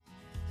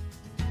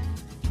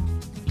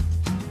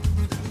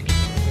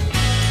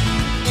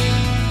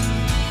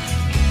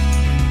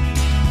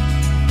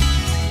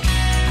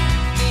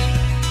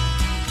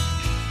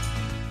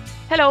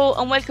Hello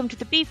and welcome to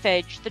the Beef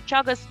Edge, the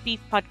Teagasc Beef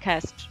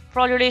Podcast, for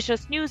all your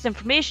latest news,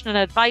 information and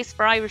advice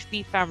for Irish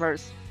beef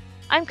farmers.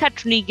 I'm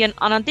Catherine Egan,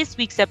 and on this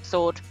week's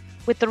episode,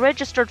 with the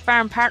Registered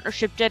Farm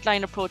Partnership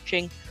deadline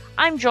approaching,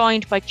 I'm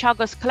joined by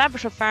Teagasc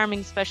Collaborative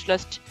Farming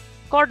Specialist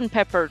Gordon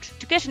Peppard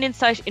to get an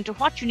insight into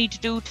what you need to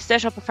do to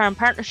set up a farm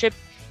partnership,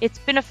 its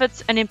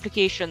benefits and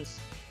implications.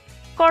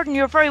 Gordon,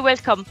 you're very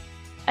welcome.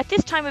 At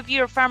this time of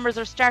year, farmers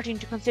are starting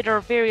to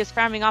consider various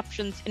farming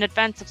options in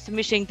advance of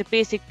submitting the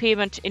basic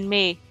payment in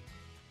May.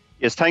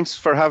 Yes, thanks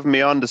for having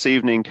me on this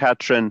evening,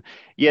 Catherine.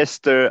 Yes,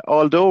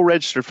 although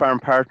registered farm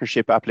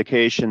partnership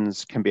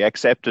applications can be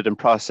accepted and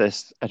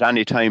processed at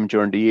any time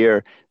during the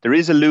year, there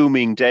is a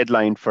looming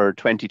deadline for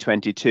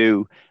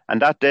 2022,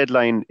 and that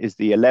deadline is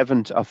the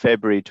 11th of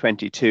February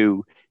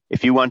 22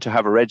 if you want to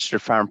have a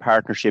registered farm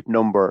partnership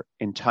number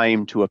in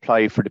time to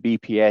apply for the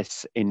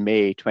BPS in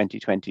May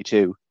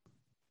 2022.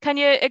 Can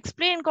you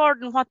explain,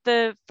 Gordon, what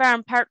the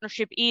farm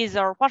partnership is,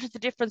 or what is the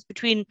difference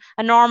between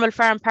a normal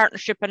farm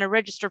partnership and a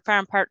registered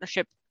farm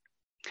partnership?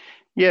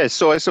 Yes,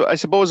 so I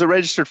suppose a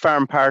registered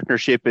farm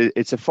partnership,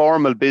 it's a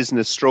formal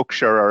business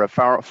structure or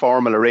a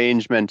formal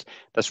arrangement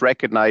that's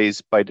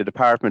recognised by the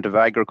Department of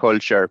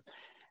Agriculture.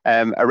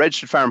 A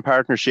registered farm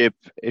partnership,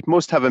 it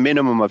must have a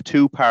minimum of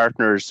 2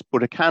 partners,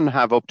 but it can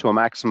have up to a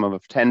maximum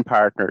of 10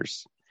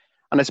 partners.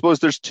 And I suppose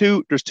there's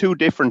two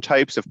different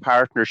types of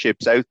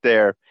partnerships out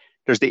there.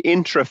 There's the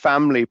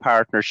intra-family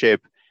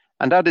partnership,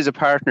 and that is a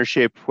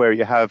partnership where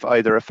you have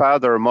either a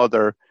father or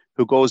mother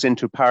who goes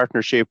into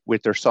partnership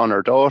with their son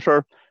or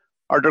daughter,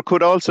 or there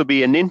could also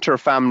be an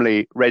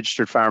inter-family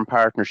registered farm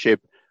partnership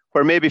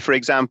where maybe, for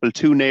example,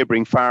 2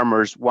 neighbouring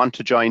farmers want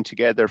to join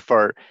together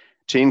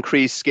to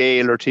increase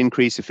scale or to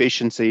increase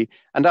efficiency,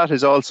 and that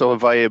is also a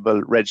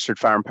viable registered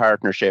farm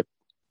partnership.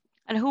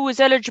 And who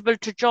is eligible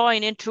to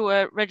join into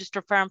a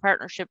registered farm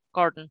partnership,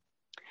 Gordon?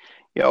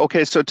 Yeah,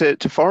 okay, so to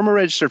form a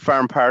registered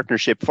farm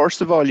partnership, first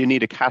of all, you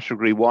need a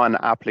Category 1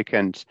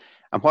 applicant.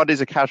 And what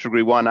is a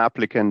Category 1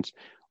 applicant?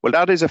 Well,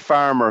 that is a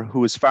farmer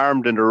who has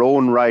farmed in their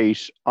own right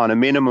on a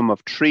minimum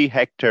of 3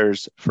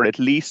 hectares for at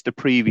least the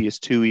previous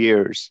 2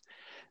 years.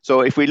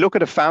 So if we look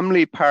at a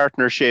family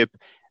partnership,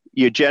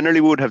 you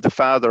generally would have the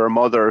father or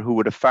mother who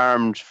would have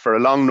farmed for a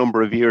long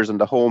number of years on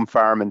the home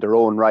farm in their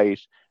own right.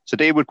 So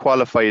they would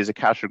qualify as a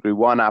Category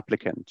 1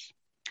 applicant.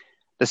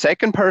 The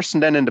second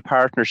person then in the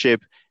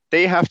partnership,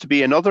 they have to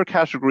be another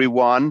Category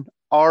 1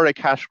 or a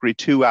Category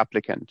 2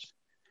 applicant.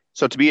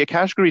 So to be a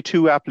Category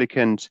 2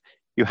 applicant,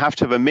 you have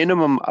to have a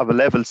minimum of a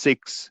Level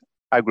 6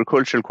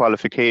 agricultural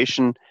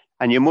qualification,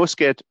 and you must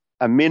get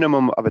a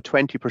minimum of a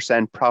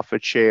 20%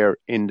 profit share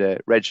in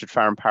the registered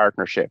farm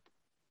partnership.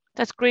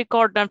 That's great,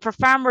 Gordon. And for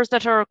farmers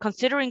that are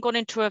considering going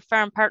into a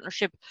farm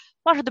partnership,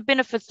 what are the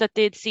benefits that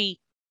they'd see?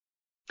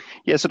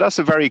 Yeah, so that's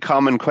a very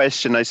common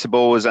question, I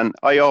suppose, and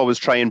I always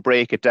try and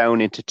break it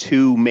down into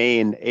 2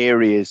 main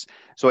areas.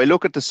 So I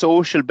look at the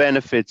social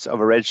benefits of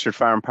a registered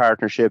farm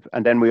partnership,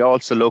 and then we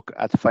also look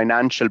at the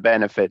financial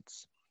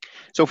benefits.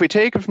 So if we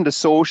take it from the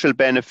social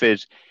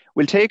benefit,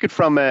 we'll take it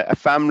from a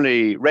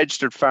family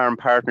registered farm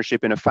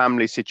partnership in a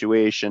family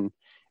situation.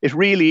 It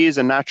really is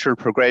a natural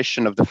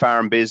progression of the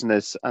farm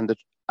business,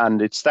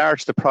 and it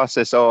starts the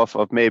process off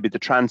of maybe the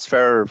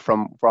transfer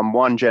from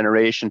one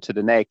generation to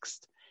the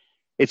next.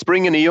 It's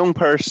bringing a young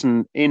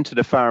person into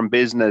the farm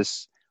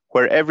business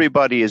where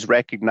everybody is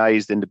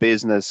recognised in the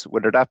business,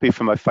 whether that be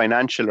from a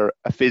financial or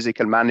a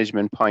physical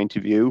management point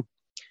of view.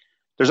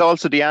 There's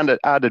also the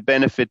added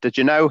benefit that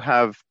you now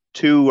have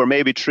 2 or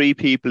maybe 3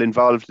 people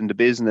involved in the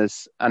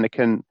business, and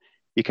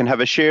you can have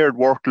a shared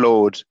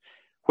workload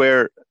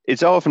where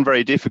it's often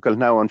very difficult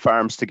now on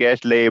farms to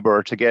get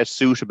labour, to get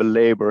suitable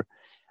labour.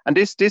 And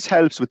this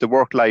helps with the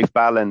work-life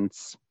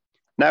balance.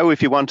 Now,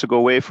 if you want to go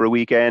away for a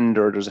weekend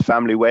or there's a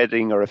family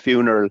wedding or a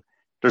funeral,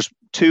 there's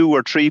 2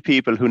 or 3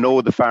 people who know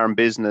the farm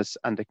business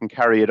and they can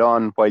carry it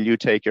on while you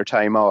take your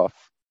time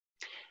off.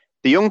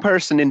 The young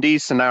person in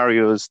these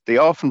scenarios, they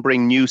often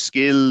bring new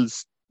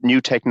skills,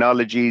 new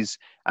technologies,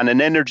 and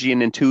an energy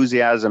and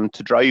enthusiasm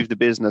to drive the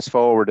business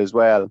forward as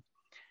well.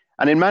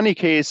 And in many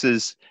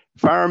cases,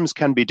 farms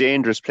can be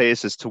dangerous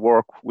places to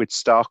work with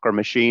stock or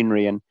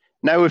machinery. And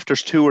now if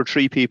there's 2 or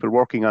 3 people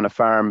working on a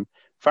farm,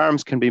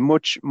 farms can be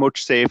much,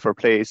 much safer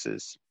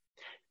places.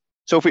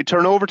 So if we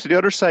turn over to the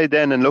other side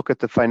then and look at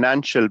the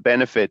financial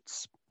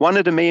benefits, one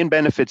of the main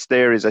benefits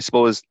there is, I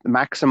suppose,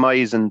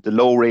 maximising the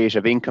low rate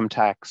of income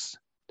tax.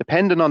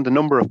 Depending on the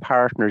number of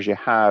partners you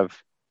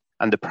have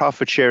and the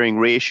profit sharing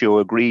ratio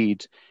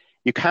agreed,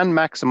 you can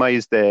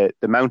maximise the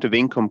amount of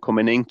income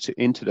coming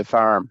into the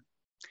farm.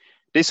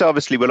 This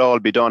obviously will all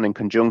be done in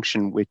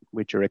conjunction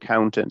with your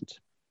accountant.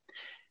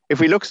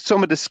 If we look at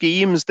some of the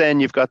schemes, then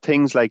you've got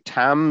things like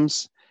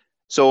TAMS.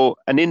 So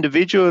an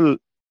individual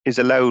is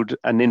allowed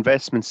an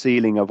investment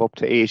ceiling of up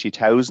to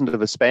 80,000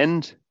 of a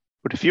spend.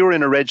 But if you're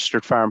in a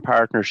registered farm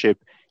partnership,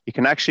 you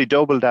can actually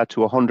double that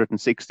to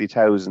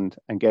 160,000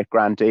 and get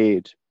grant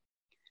aid.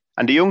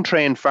 And the young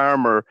trained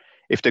farmer,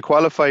 if they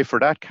qualify for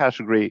that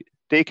category,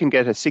 they can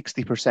get a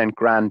 60%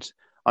 grant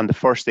on the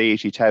first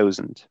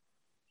 80,000.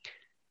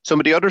 Some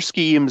of the other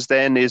schemes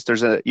then is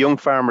there's a young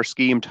farmer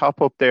scheme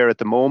top up there at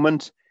the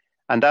moment,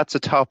 and that's a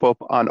top up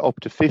on up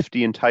to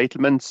 50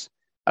 entitlements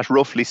at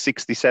roughly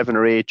 67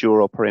 or 8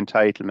 euro per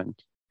entitlement.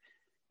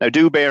 Now,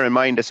 do bear in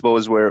mind, I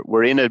suppose,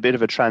 we're in a bit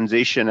of a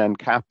transition and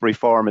CAP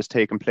reform has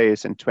taken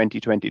place in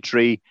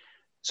 2023.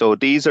 So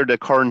these are the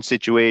current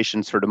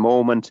situations for the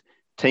moment.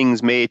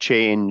 Things may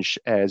change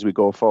as we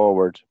go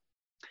forward.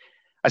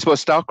 I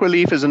suppose stock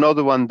relief is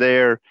another one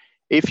there.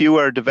 If you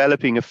are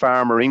developing a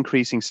farm or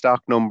increasing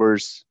stock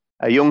numbers,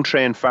 a young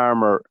trained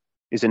farmer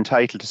is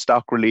entitled to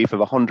stock relief of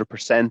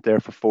 100%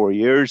 there for 4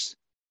 years.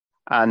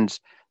 And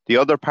the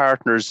other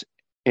partners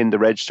in the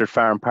registered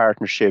farm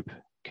partnership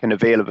can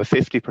avail of a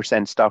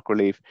 50% stock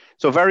relief.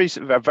 So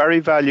a very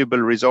valuable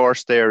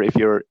resource there if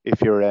you're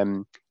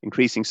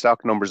increasing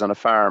stock numbers on a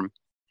farm.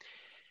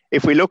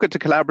 If we look at the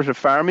collaborative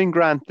farming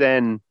grant,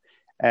 then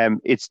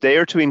it's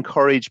there to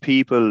encourage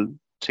people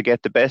to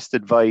get the best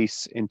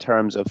advice in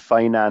terms of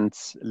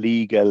finance,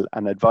 legal,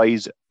 and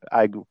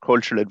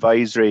agricultural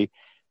advisory.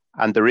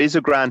 And there is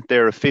a grant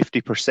there of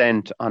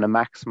 50% on a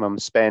maximum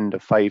spend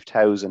of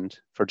 5,000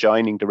 for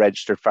joining the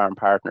registered farm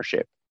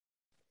partnership.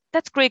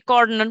 That's great,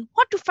 Gordon. And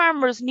what do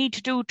farmers need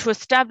to do to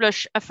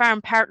establish a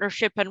farm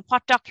partnership, and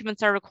what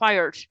documents are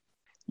required?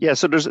 Yeah,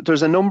 so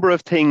there's a number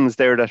of things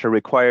there that are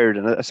required.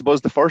 And I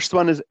suppose the first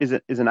one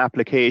is an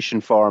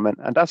application form.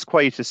 And that's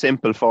quite a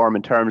simple form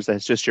in terms that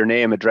it's just your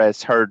name,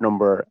 address, herd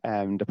number,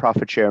 and the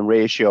profit sharing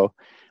ratio.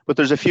 But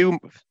there's a few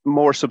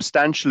more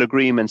substantial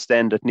agreements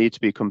then that need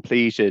to be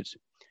completed.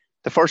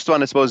 The first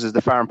one, I suppose, is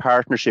the farm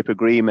partnership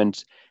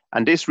agreement.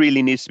 And this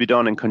really needs to be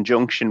done in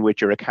conjunction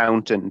with your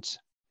accountant.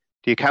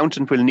 The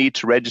accountant will need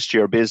to register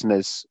your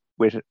business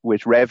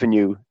with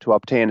revenue to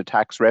obtain a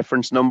tax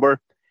reference number.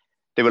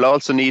 They will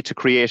also need to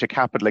create a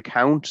capital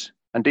account,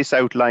 and this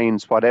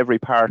outlines what every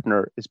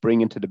partner is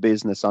bringing to the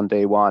business on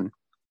day one.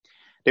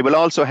 They will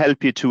also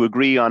help you to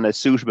agree on a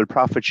suitable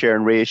profit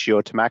sharing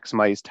ratio to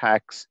maximise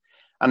tax.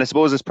 And I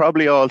suppose it's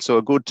probably also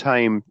a good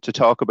time to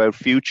talk about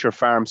future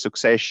farm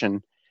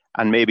succession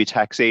and maybe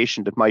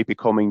taxation that might be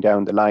coming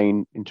down the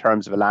line in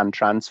terms of a land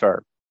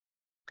transfer.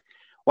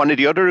 One of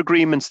the other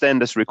agreements then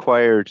that's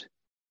required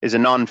is a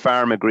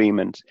non-farm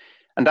agreement.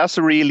 And that's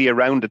really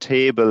around the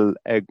table,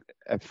 a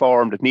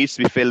form that needs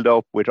to be filled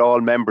up with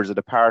all members of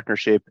the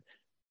partnership,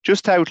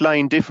 just to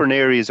outline different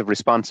areas of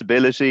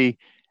responsibility,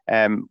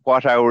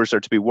 what hours are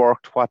to be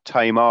worked, what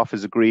time off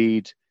is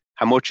agreed,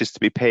 how much is to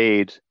be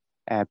paid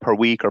per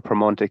week or per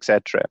month,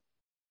 etc.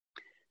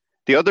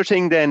 The other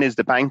thing then is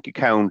the bank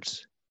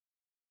account.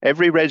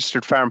 Every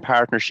registered farm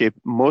partnership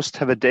must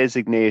have a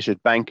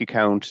designated bank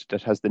account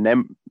that has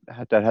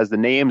the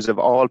names of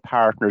all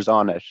partners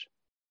on it.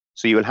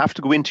 So you will have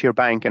to go into your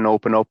bank and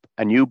open up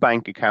a new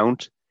bank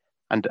account,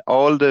 and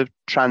all the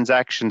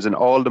transactions and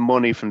all the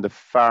money from the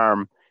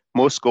farm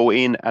must go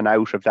in and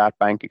out of that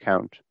bank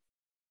account.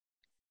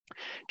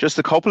 Just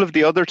a couple of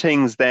the other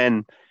things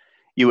then,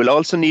 you will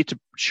also need to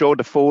show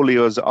the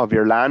folios of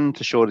your land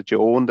to show that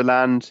you own the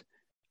land.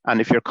 And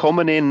if you're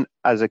coming in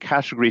as a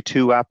Category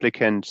 2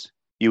 applicant,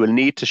 you will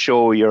need to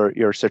show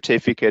your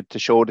certificate to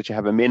show that you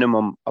have a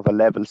minimum of a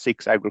Level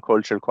 6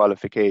 agricultural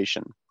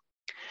qualification.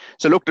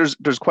 So look,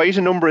 there's quite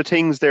a number of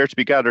things there to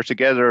be gathered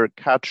together,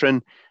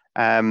 Catherine.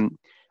 And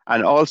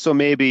also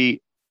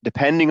maybe,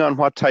 depending on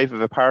what type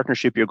of a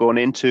partnership you're going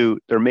into,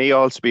 there may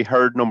also be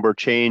herd number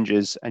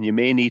changes, and you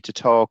may need to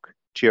talk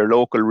to your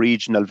local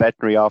regional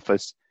veterinary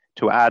office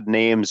to add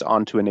names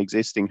onto an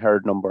existing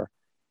herd number.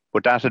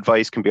 But that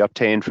advice can be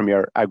obtained from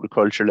your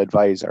agricultural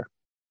advisor.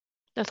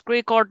 That's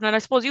great, Gordon. And I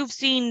suppose you've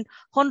seen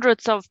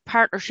hundreds of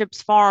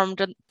partnerships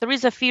formed, and there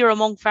is a fear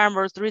among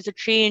farmers. There is a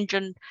change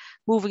in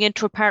moving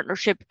into a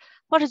partnership.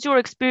 What has your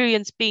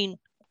experience been?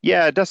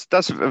 Yeah,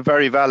 that's a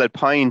very valid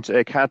point,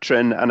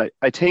 Catherine. And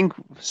I think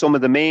some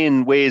of the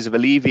main ways of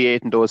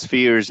alleviating those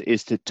fears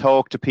is to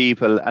talk to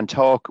people and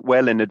talk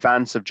well in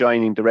advance of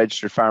joining the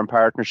registered farm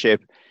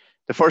partnership.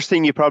 The first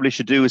thing you probably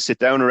should do is sit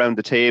down around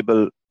the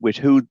table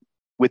with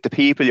the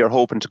people you're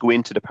hoping to go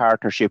into the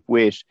partnership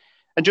with,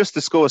 and just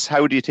discuss,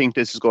 how do you think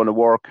this is going to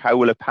work? How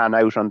will it pan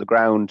out on the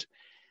ground?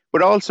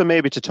 But also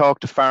maybe to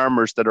talk to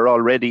farmers that are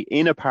already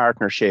in a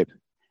partnership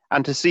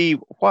and to see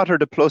what are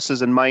the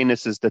pluses and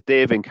minuses that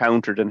they've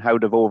encountered and how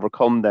they've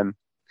overcome them.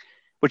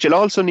 But you'll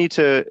also need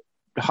to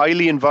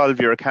highly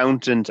involve your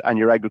accountant and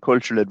your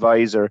agricultural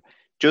advisor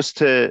just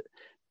to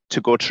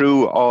go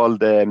through all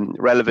the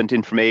relevant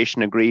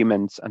information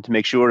agreements and to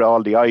make sure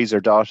all the I's are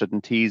dotted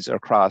and T's are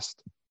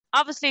crossed.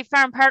 Obviously,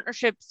 farm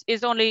partnerships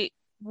is only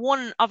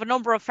one of a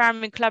number of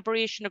farming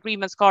collaboration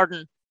agreements,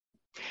 Gordon.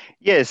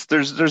 Yes,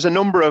 there's a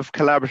number of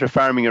collaborative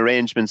farming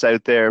arrangements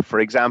out there. For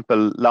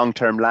example,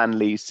 long-term land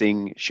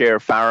leasing, share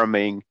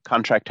farming,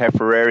 contract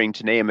heifer rearing,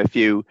 to name a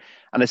few.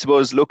 And I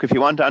suppose, look, if you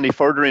want any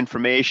further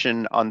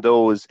information on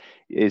those,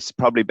 it's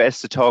probably best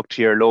to talk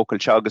to your local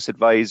Teagasc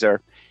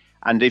advisor.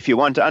 And if you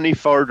want any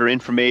further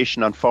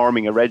information on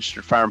forming a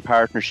registered farm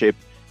partnership,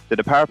 the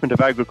Department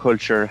of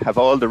Agriculture have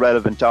all the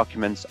relevant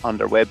documents on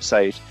their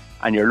website,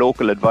 and your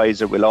local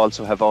advisor will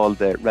also have all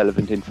the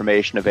relevant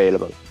information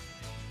available.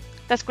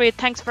 That's great.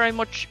 Thanks very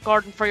much,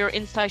 Gordon, for your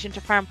insight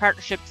into farm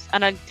partnerships,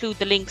 and I'll include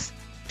the links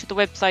to the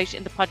website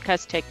in the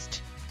podcast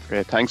text.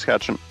 Great. Thanks,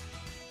 Catherine.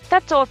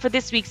 That's all for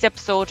this week's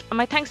episode, and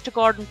my thanks to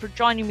Gordon for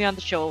joining me on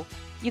the show.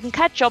 You can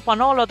catch up on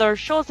all other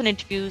shows and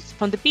interviews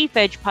from the Beef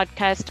Edge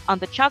podcast on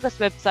the Teagasc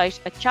website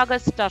at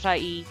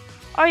teagasc.ie,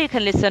 or you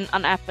can listen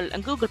on Apple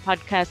and Google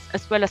Podcasts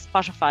as well as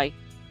Spotify.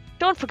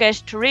 Don't forget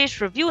to rate,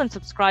 review and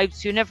subscribe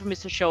so you never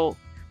miss a show.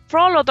 For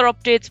all other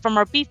updates from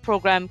our beef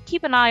programme,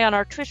 keep an eye on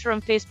our Twitter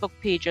and Facebook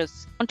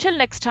pages. Until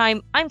next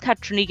time, I'm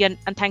Catherine Egan,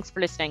 and thanks for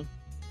listening.